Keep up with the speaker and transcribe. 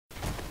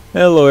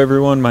Hello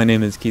everyone, my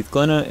name is Keith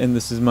Glenna, and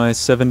this is my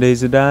 7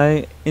 Days to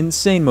Die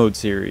Insane Mode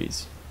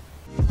series.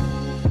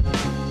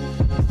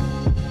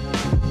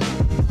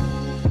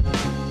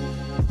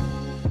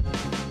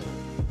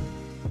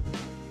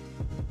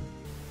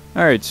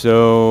 Alright,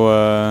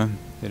 so,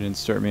 they didn't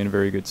start me in a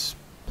very good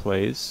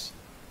place.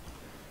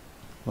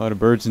 A lot of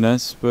birds'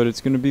 nests, but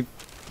it's going to be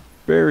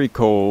very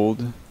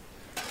cold.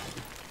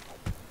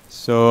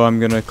 So I'm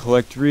going to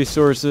collect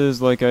resources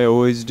like I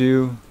always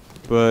do,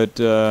 but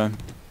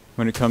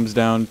when it comes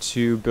down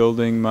to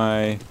building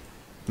my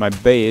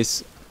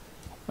base,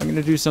 I'm going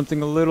to do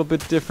something a little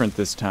bit different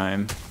this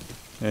time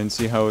and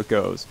see how it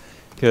goes.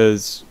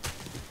 Because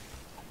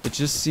it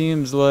just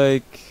seems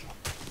like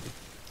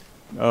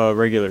a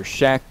regular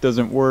shack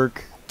doesn't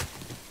work.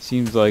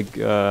 Seems like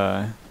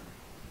the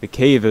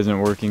cave isn't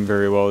working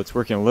very well. It's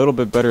working a little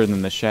bit better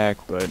than the shack,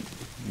 but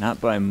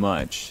not by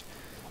much.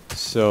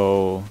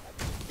 So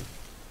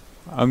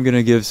I'm going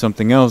to give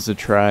something else a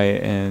try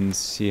and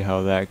see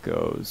how that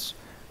goes.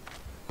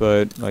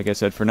 But like I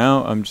said, for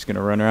now, I'm just going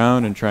to run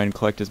around and try and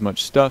collect as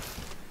much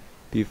stuff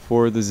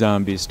before the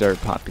zombies start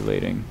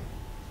populating.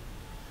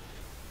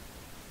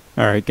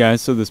 Alright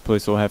guys, so this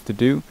place will have to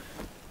do.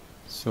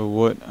 So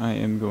what I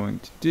am going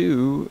to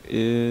do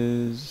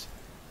is...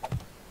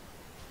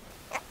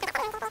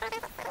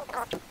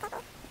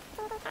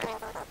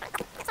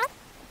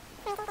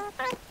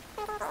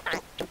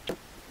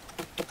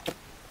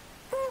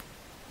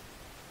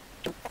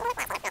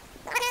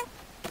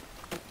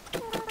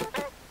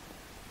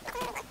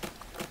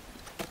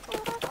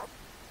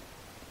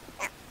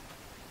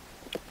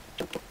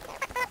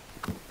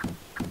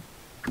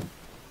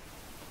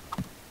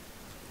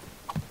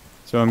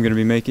 So I'm going to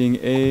be making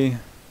a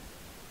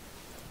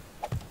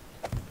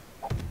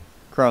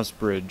cross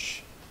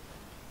bridge,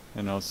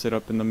 and I'll sit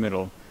up in the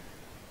middle.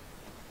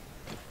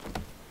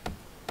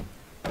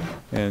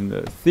 And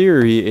the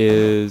theory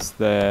is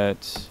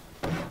that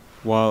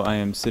while I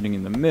am sitting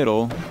in the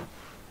middle,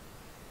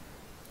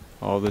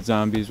 all the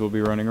zombies will be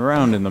running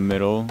around in the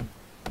middle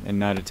and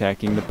not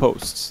attacking the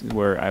posts,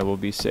 where I will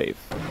be safe.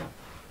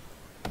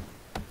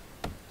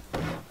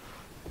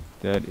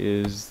 That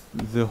is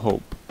the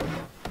hope.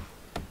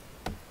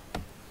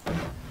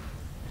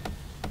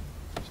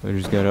 So I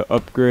just gotta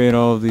upgrade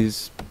all of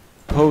these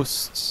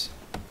posts.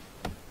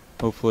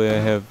 Hopefully I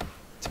have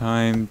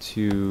time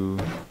to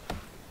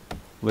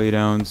lay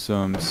down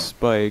some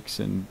spikes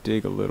and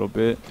dig a little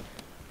bit.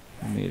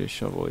 I made a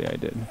shovel, yeah I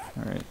did.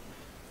 Alright.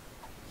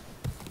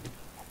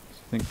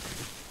 I think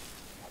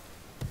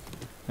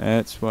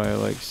that's why I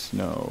like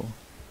snow.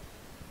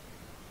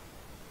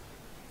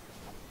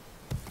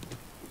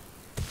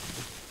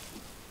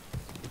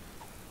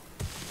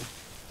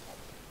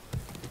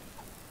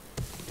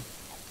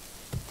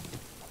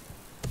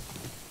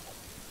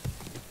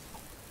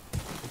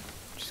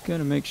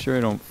 Gotta make sure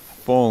I don't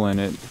fall in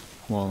it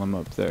while I'm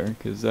up there,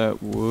 because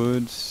that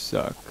would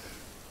suck.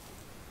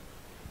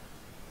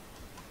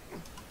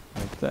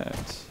 Like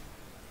that.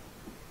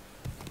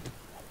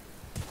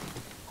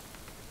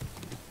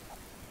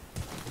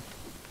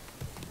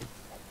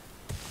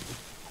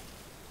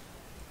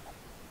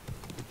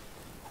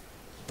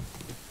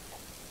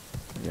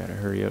 I gotta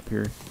hurry up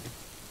here.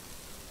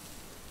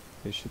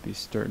 They should be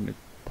starting to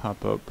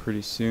pop out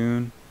pretty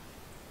soon.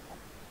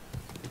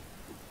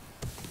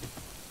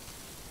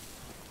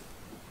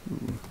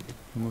 Ooh,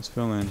 almost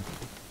fell in. I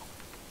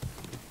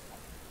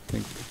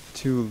think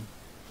 2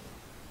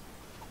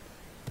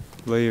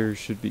 layers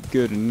should be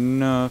good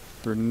enough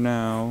for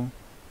now.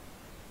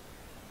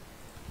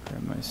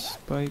 Grab my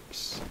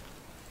spikes.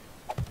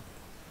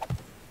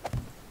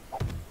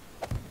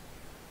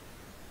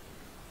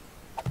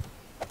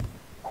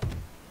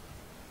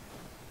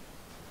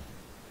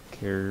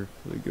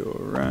 Carefully go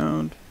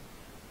around.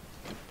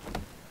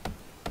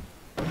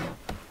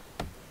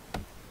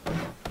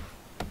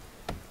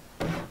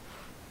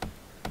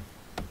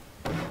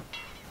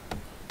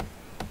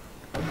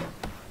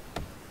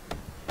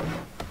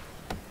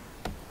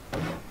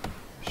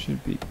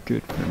 Should be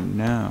good for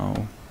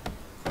now.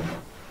 I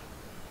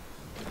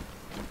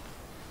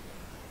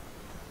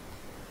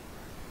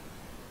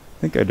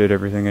think I did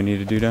everything I need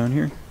to do down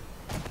here.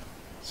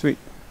 Sweet.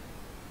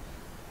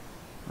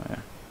 Oh, yeah.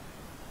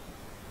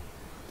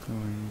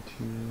 Going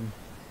to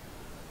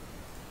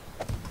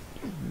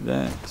do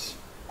that.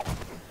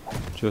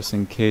 Just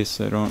in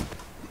case I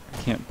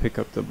can't pick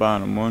up the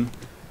bottom one.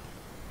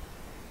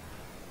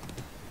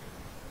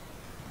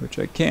 Which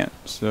I can't,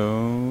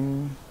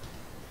 so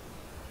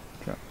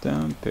drop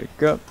down,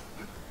 pick up.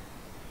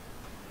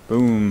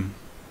 Boom.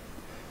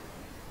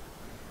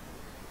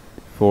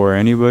 Before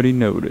anybody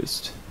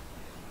noticed.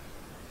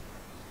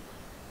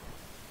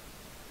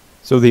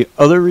 So the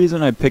other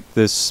reason I picked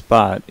this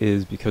spot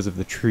is because of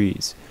the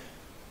trees.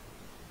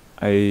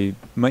 I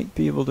might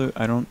be able to...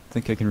 I don't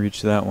think I can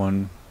reach that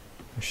one.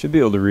 I should be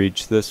able to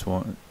reach this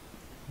one.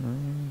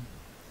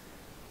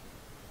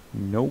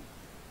 Nope.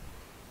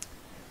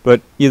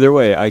 But either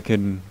way, I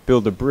can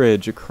build a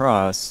bridge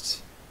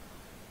across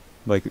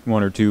like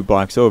 1 or 2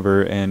 blocks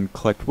over and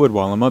collect wood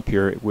while I'm up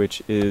here,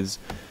 which is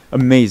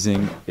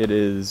amazing it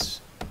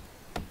is.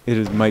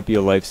 Might be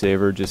a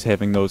lifesaver just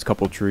having those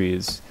couple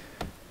trees.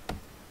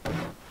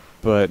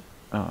 But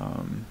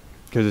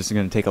because this is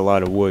going to take a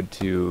lot of wood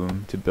to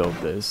build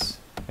this,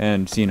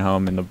 and seeing how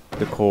I'm in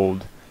the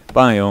cold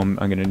biome,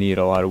 I'm going to need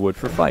a lot of wood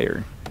for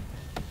fire.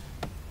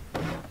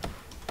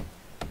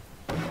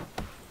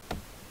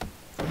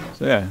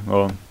 So yeah,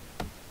 well,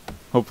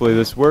 hopefully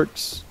this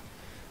works.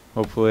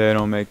 Hopefully I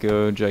don't make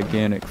a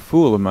gigantic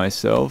fool of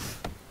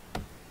myself,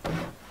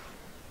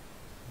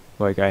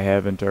 like I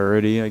haven't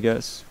already, I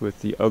guess,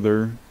 with the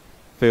other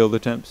failed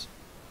attempts.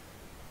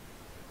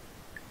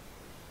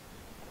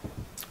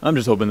 I'm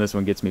just hoping this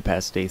one gets me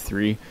past day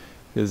 3,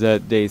 because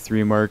that day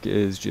 3 mark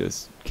is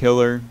just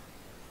killer.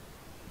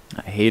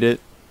 I hate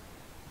it.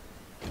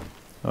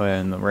 Oh yeah,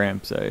 and the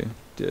ramps I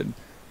did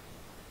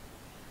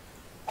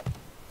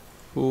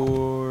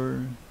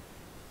for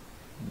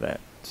that.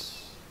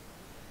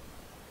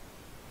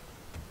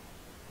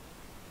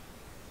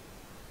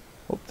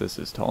 Hope this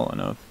is tall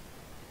enough.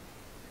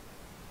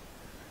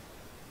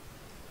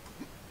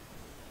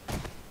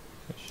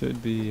 I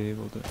should be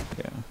able to,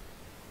 yeah.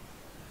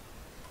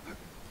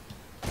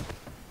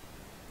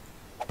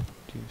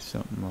 Do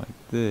something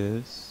like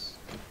this.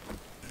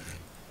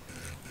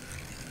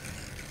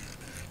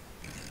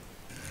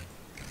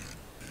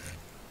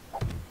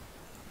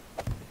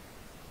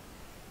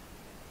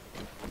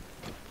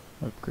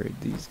 Upgrade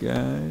these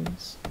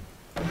guys.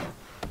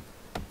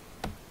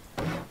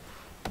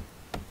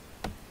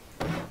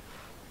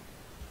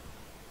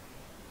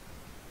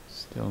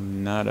 Still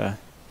not a...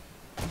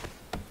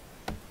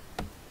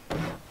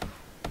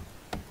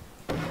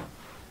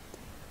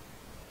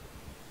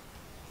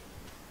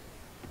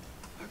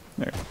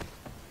 There.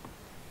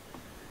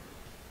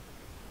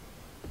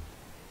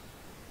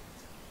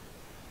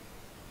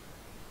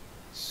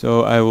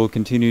 So I will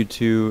continue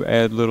to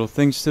add little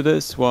things to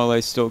this while I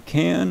still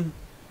can,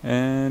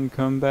 and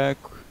come back.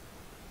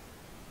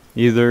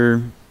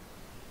 Either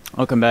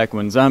I'll come back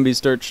when zombies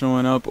start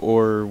showing up,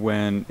 or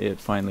when it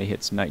finally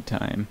hits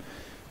nighttime,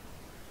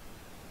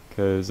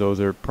 because those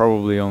are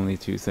probably only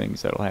 2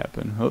 things that'll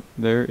happen. Oh,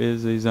 there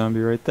is a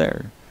zombie right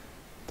there,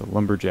 the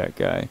lumberjack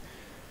guy.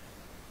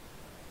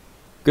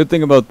 Good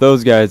thing about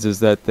those guys is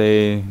that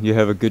you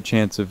have a good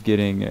chance of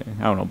getting,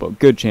 I don't know about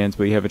good chance,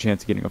 but you have a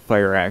chance of getting a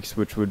fire axe,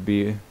 which would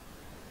be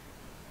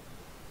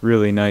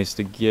really nice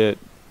to get,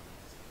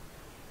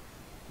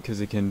 because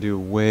it can do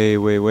way,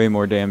 way, way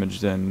more damage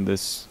than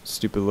this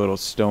stupid little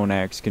stone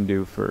axe can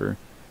do for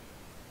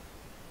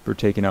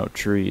taking out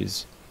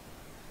trees.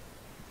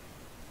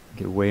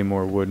 Get way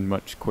more wood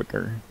much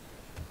quicker.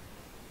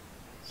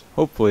 So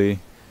hopefully,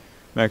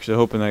 I'm actually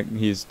hoping that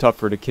he's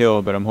tougher to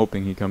kill, but I'm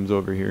hoping he comes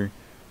over here.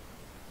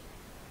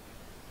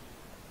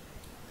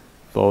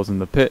 Falls in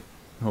the pit.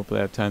 Hopefully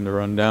I have time to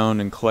run down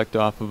and collect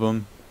off of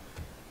him.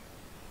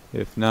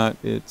 If not,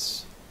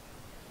 it's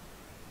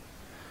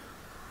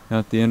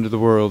not the end of the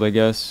world, I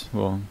guess.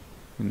 Well,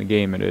 in the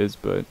game it is,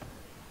 but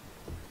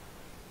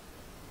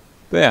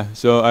yeah,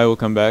 so I will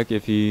come back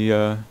if he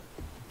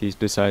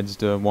decides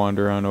to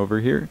wander on over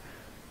here,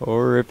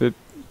 or if it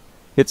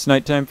hits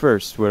nighttime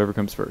first, whatever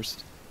comes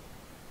first.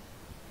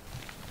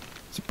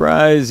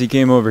 Surprise, he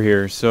came over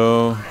here,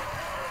 so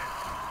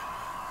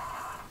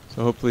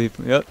hopefully,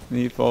 yep,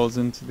 he falls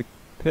into the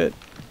pit.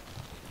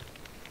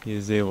 He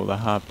is able to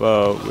hop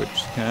out,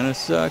 which kind of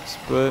sucks,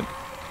 but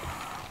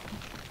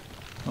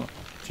oh,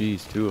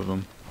 geez, 2 of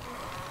them.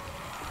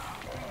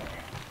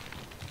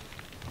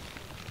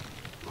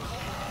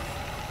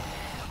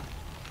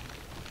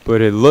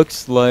 But it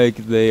looks like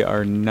they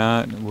are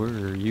not. Where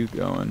are you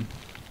going?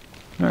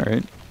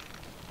 Alright.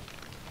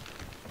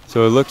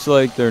 So it looks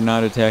like they're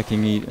not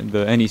attacking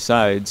any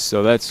sides,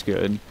 so that's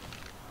good.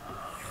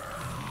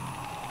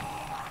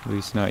 At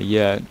least not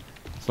yet,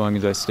 as long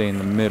as I stay in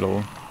the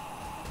middle.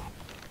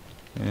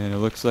 And it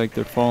looks like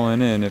they're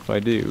falling in if I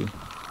do.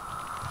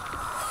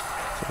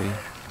 So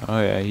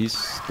oh yeah, he's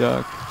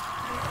stuck.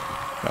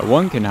 That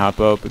one can hop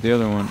out, but the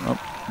other one, oh,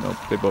 nope,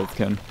 they both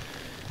can.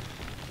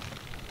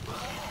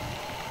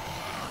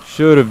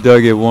 Should have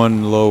dug it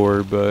one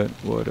lower, but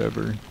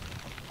whatever.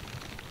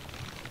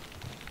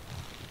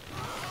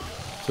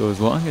 So as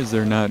long as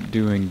they're not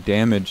doing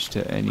damage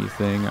to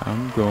anything,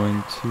 I'm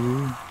going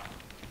to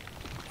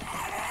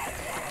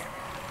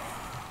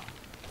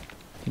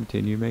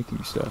continue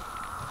making stuff.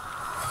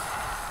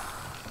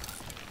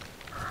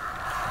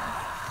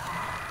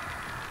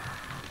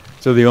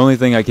 So the only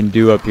thing I can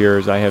do up here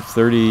is I have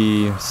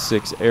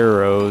 36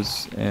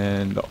 arrows,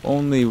 and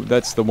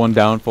that's the one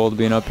downfall to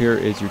being up here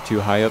is you're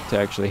too high up to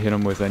actually hit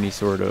them with any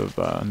sort of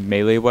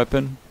melee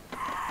weapon.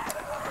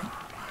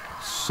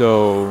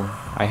 So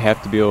I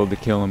have to be able to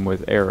kill him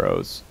with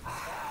arrows.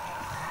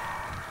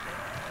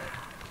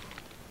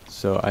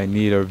 So I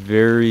need a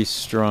very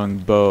strong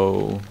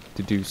bow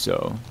to do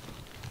so.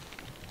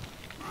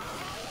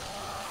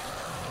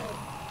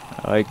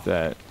 I like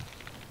that.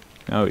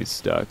 Now he's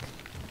stuck.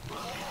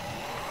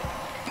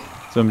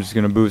 So I'm just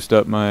gonna boost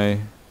up my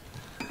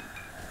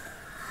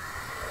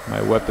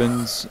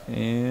weapons,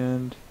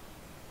 and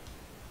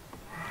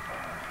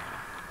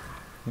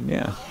And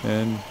yeah,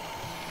 and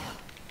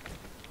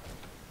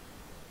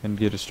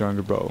get a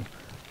stronger bow.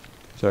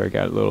 Sorry,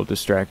 got a little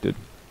distracted.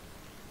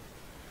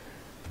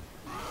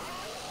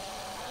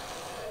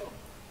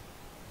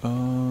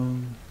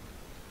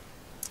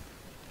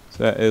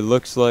 So it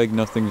looks like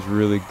nothing's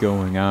really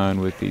going on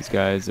with these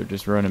guys. They're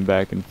just running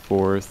back and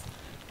forth,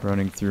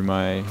 running through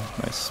my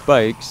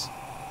spikes.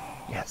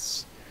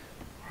 Yes.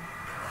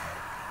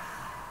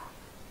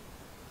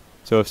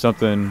 So if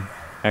something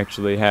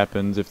actually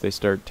happens, if they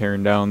start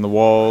tearing down the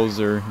walls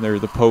or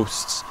the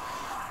posts,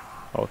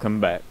 I'll come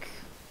back.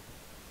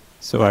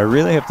 So I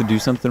really have to do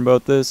something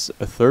about this.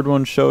 A third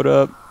one showed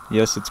up.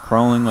 Yes, it's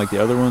crawling like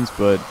the other ones,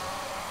 but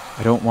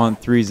I don't want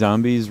 3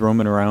 zombies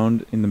roaming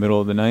around in the middle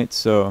of the night,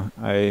 so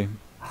I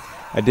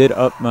did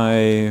up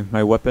my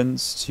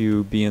weapons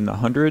to be in the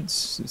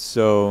hundreds,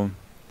 so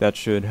that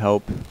should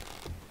help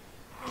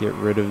get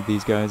rid of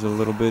these guys a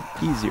little bit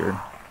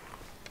easier.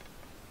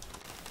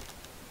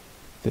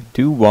 They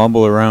do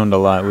wobble around a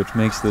lot, which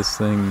makes this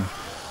thing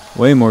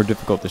way more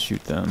difficult to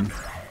shoot them.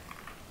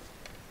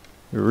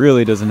 It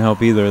really doesn't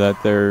help either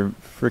that they're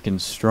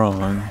freaking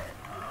strong.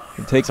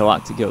 It takes a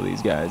lot to kill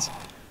these guys.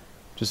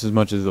 Just as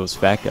much as those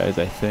fat guys,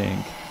 I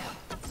think.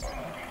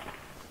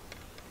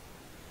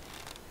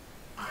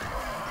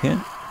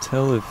 Can't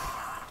tell if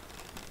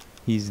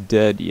he's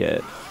dead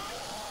yet.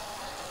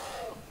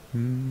 I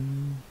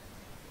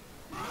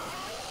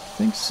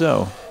think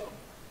so.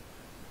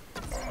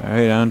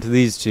 Alright, on to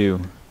these two.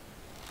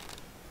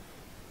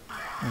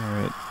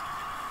 Alright.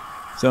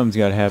 Something's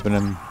gotta happen.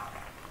 I'm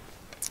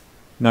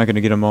not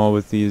gonna get them all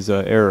with these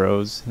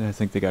arrows. I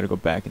think they gotta go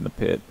back in the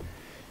pit.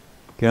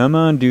 Come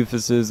on,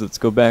 doofuses, let's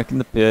go back in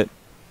the pit.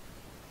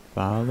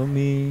 Follow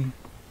me.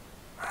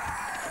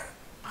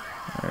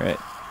 Alright,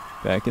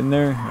 back in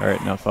there.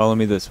 Alright, now follow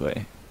me this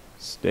way.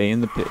 Stay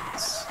in the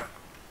pits.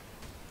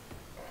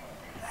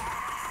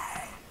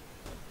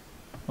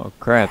 Oh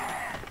crap,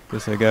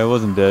 guess that guy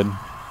wasn't dead.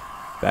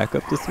 Back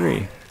up to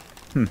 3.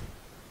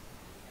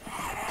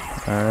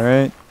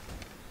 Alright.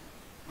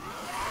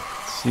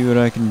 Let's see what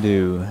I can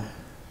do.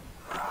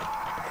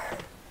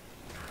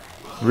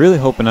 Really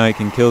hoping I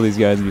can kill these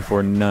guys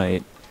before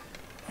night.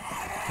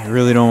 I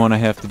really don't want to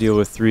have to deal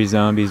with 3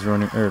 zombies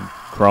running or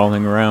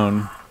crawling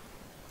around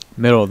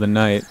middle of the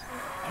night.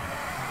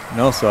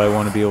 And also I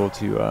want to be able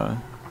to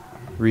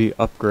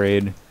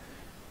re-upgrade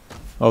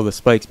all the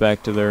spikes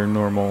back to their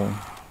normal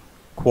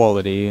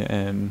quality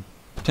and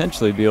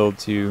potentially be able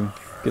to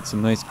get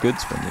some nice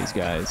goods from these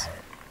guys.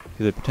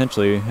 Because they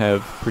potentially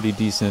have pretty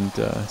decent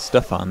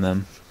stuff on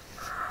them.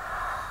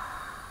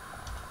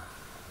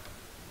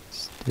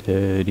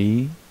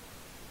 Steady.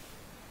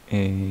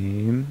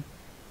 Aim.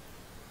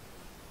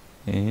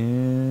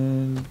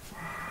 And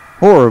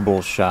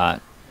horrible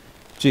shot.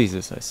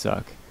 Jesus, I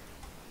suck.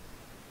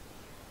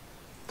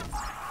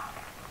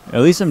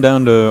 At least I'm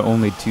down to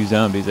only 2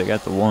 zombies. I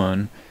got the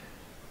 1.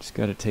 Just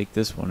gotta take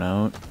this one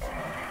out.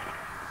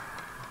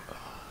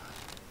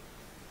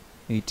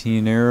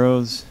 18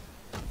 arrows.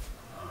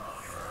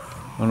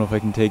 I don't know if I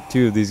can take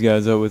 2 of these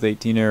guys out with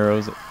 18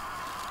 arrows. I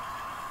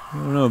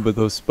don't know, but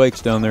those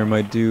spikes down there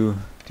might do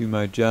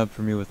my job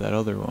for me with that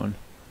other one.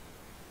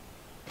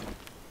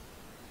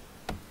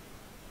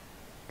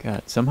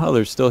 God, somehow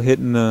they're still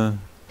hitting the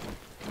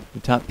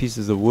top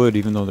pieces of wood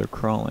even though they're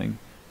crawling.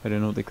 I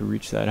didn't know they could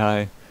reach that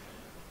high.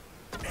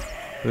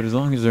 But as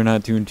long as they're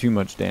not doing too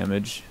much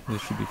damage, they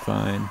should be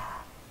fine.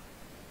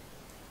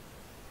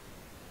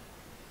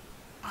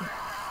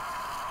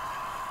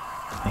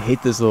 I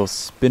hate this little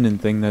spinning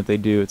thing that they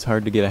do. It's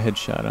hard to get a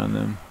headshot on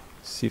them.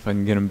 See if I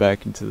can get them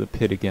back into the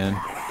pit again.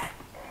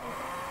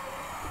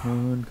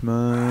 Come on, come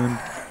on.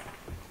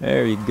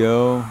 There you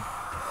go.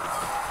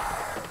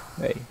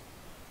 Hey.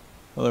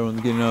 Other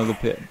one's getting out of the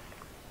pit.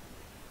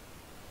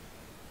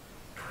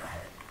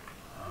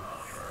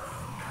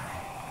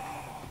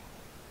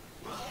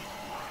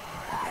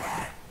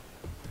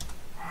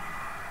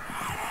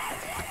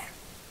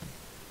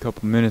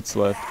 Couple minutes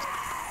left.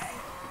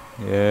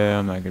 Yeah,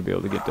 I'm not gonna be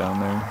able to get down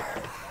there.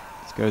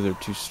 These guys are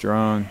too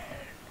strong.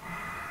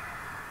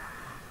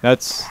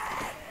 That's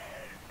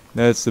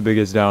the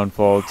biggest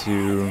downfall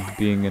to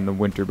being in the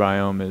winter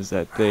biome, is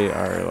that they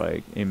are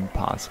like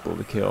impossible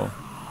to kill.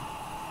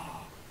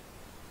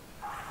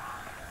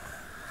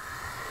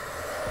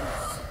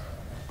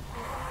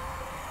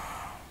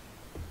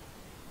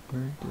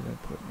 Where did I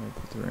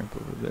put the ramp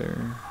over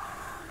there?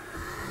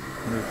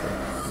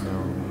 No.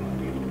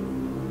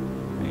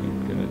 I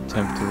ain't gonna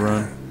attempt to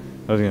run.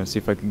 I was gonna see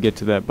if I could get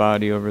to that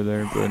body over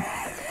there, but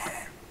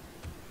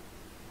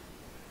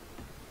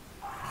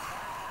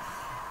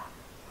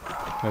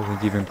I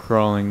think even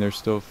crawling, they're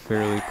still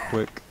fairly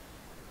quick.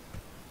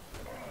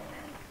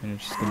 And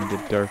it's just gonna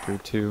get darker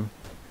too.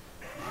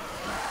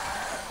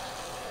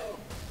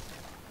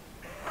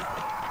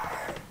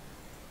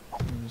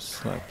 Just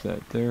slap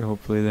that there.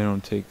 Hopefully they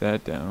don't take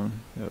that down.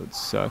 That would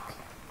suck.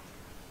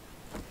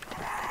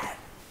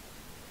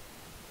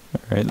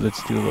 Alright,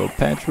 let's do a little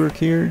patchwork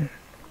here.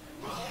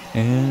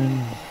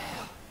 And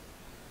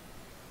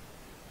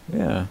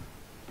yeah,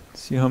 let's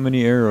see how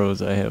many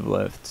arrows I have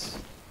left.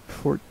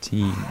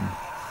 14.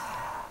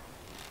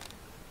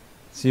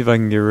 See if I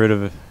can get rid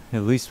of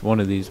at least one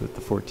of these with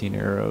the 14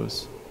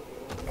 arrows.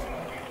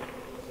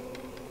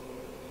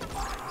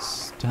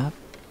 Stop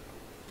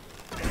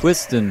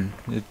twisting.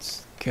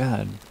 It's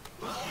God.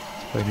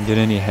 If I can get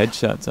any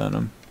headshots on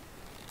him.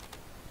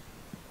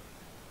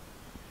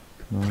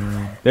 Come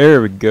on.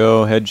 There we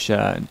go.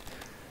 Headshot.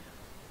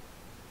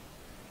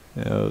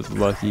 That was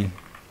lucky.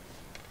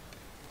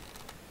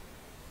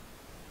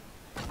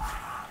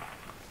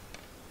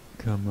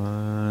 Come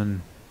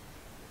on.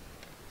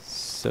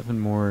 7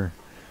 more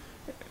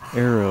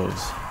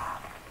arrows.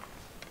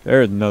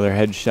 There's another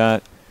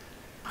headshot.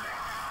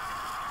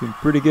 Doing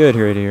pretty good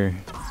right here.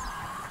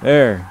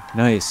 There.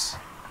 Nice.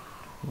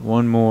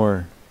 One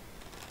more.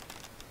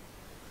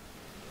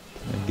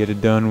 And get it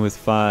done with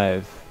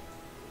 5.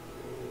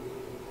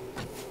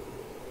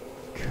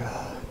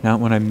 God, not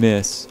when I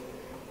miss.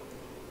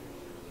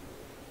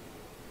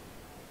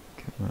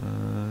 Come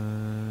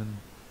on.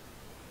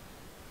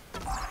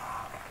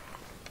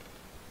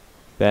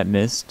 That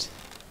missed.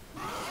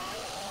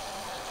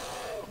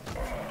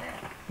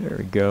 There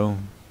we go.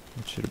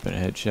 That should have been a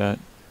headshot.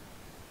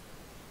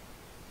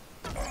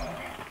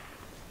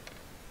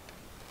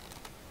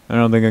 I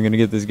don't think I'm going to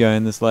get this guy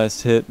in this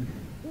last hit.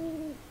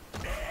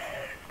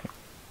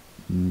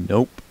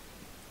 Nope.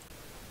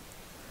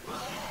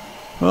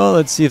 Well,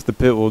 let's see if the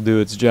pit will do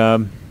its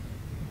job.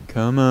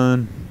 Come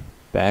on.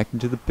 Back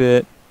into the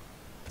pit.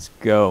 Let's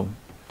go.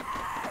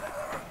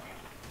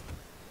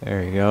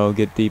 There you go.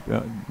 Get deep.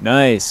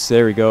 Nice.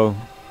 There we go.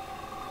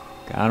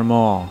 Got them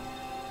all.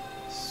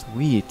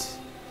 Sweet.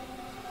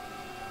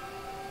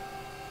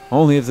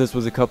 Only if this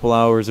was a couple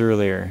hours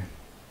earlier.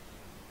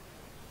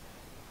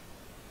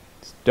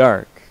 It's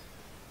dark.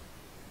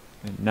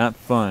 And not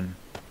fun.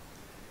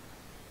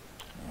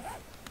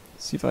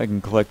 See if I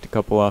can collect a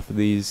couple off of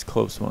these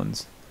close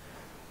ones.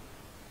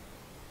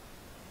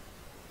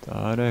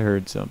 Thought I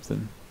heard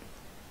something.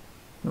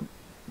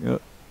 Oh.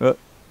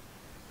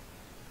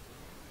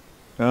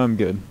 I'm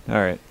good.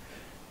 Alright.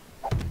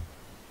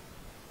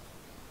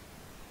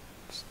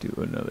 Let's do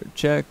another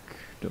check.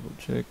 Double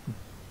check.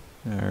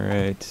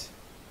 Alright.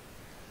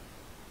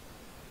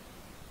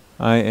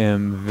 I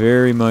am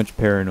very much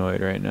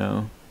paranoid right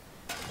now.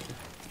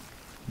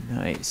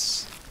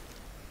 Nice.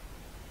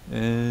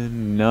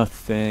 And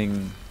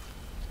nothing.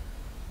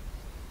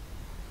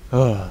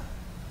 Ugh.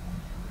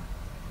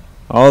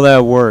 All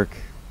that work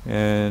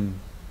and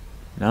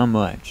not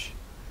much.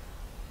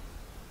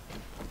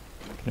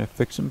 Can I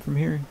fix them from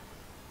here?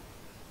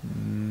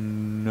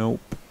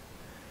 Nope.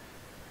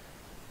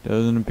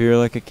 Doesn't appear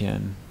like I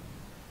can.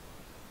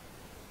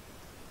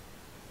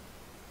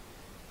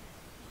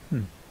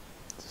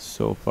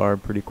 So far,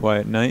 pretty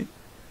quiet night.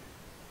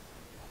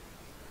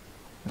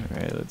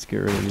 Alright, let's get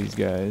rid of these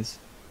guys.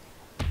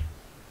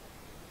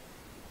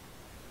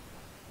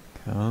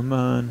 Come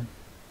on.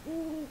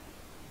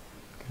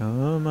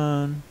 Come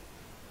on.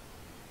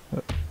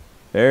 Oh,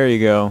 there you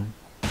go.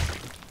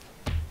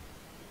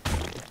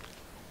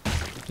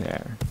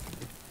 There.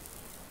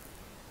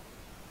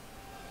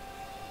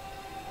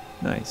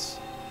 Nice.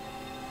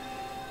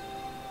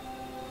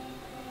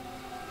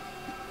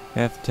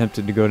 Half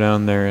tempted to go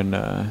down there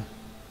and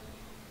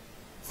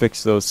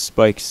fix those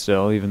spikes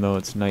still, even though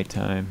it's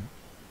nighttime.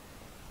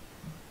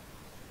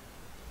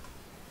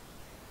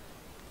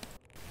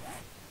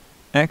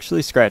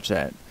 Actually, scratch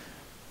that.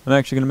 I'm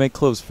actually going to make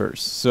clothes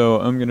first. So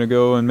I'm going to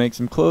go and make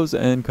some clothes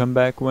and come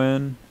back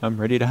when I'm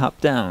ready to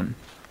hop down.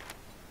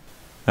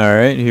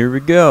 Alright, here we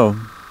go.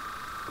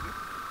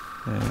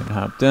 And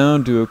hop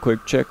down, do a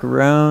quick check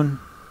around.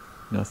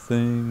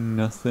 Nothing,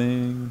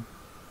 nothing.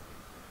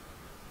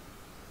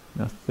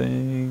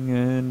 Nothing,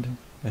 and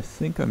I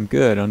think I'm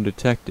good,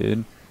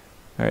 undetected.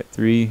 Alright,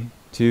 3,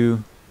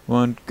 2,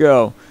 1,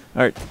 go!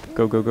 Alright,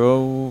 go, go,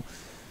 go.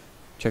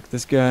 Check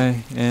this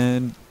guy,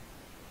 and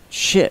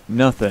shit,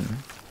 nothing.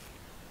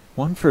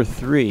 1 for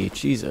 3,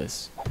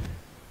 Jesus.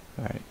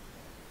 Alright.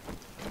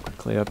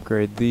 Quickly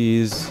upgrade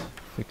these,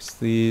 fix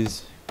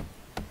these.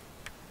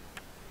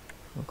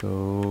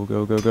 Go,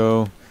 go, go,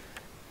 go.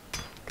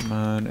 Come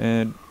on,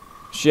 and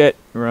shit!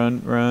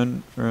 Run,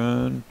 run,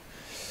 run.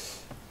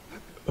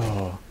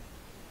 Oh.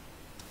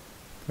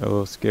 Got a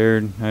little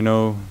scared. I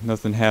know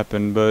nothing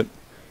happened, but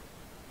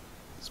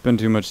spend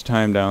too much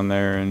time down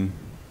there and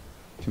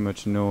too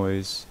much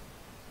noise.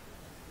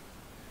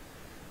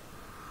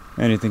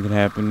 Anything can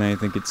happen,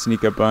 anything could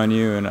sneak up on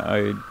you, and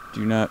I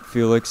do not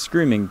feel like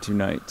screaming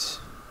tonight.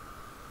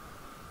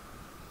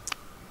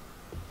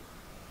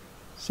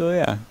 So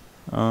yeah.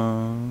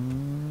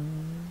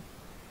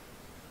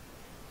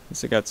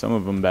 Guess I got some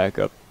of them back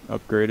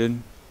upgraded.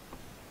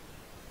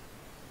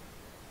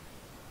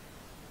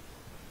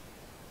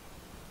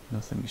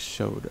 Nothing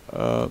showed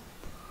up.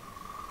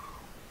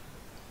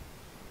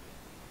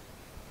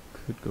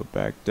 Could go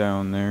back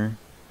down there.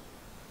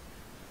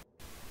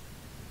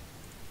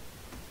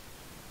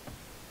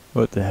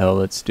 What the hell,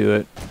 let's do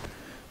it.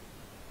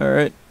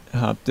 Alright,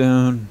 hop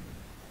down.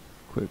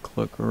 Quick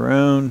look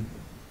around.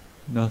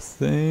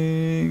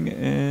 Nothing,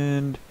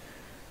 and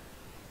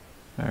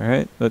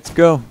Alright, let's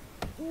go.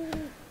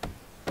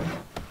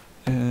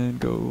 And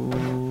go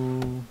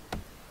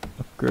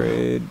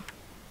upgrade.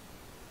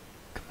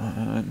 Come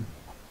on.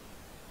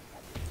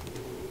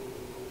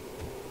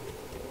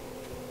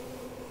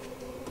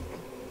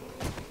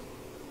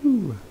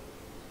 Whew.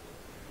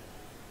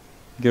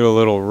 Get a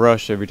little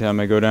rush every time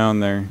I go down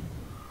there.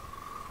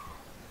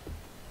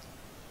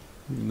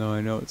 Even though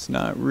I know it's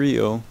not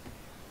real.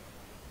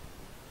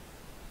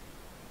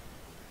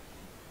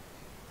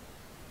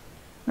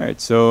 Alright,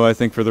 so I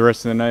think for the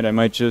rest of the night I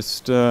might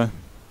just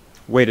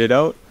wait it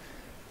out.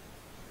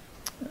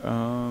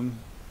 I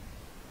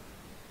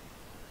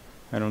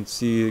don't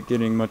see it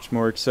getting much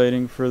more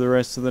exciting for the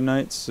rest of the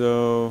night,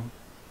 so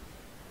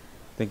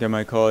I think I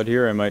might call it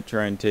here. I might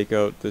try and take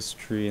out this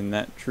tree and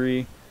that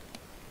tree,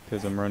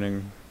 because I'm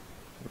running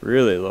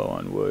really low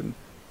on wood.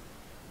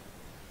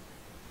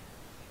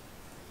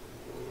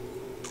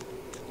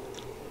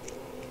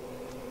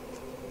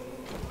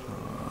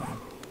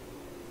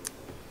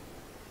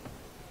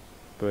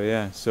 But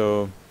yeah,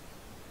 so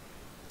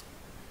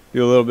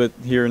do a little bit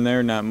here and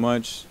there, not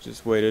much.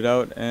 Just wait it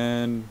out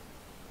and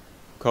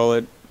call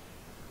it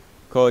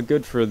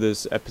good for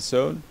this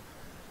episode.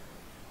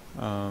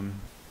 All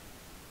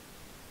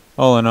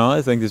in all,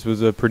 I think this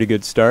was a pretty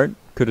good start.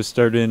 Could have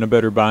started in a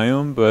better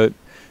biome, but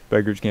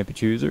beggars can't be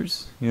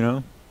choosers, you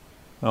know.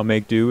 I'll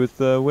make do with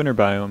the winter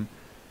biome.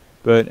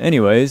 But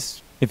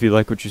anyways, if you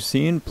like what you're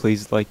seeing,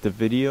 please like the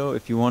video.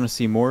 If you want to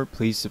see more,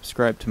 please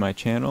subscribe to my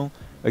channel.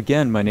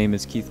 Again, my name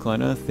is Keith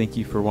Klena. Thank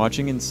you for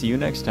watching and see you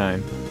next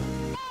time.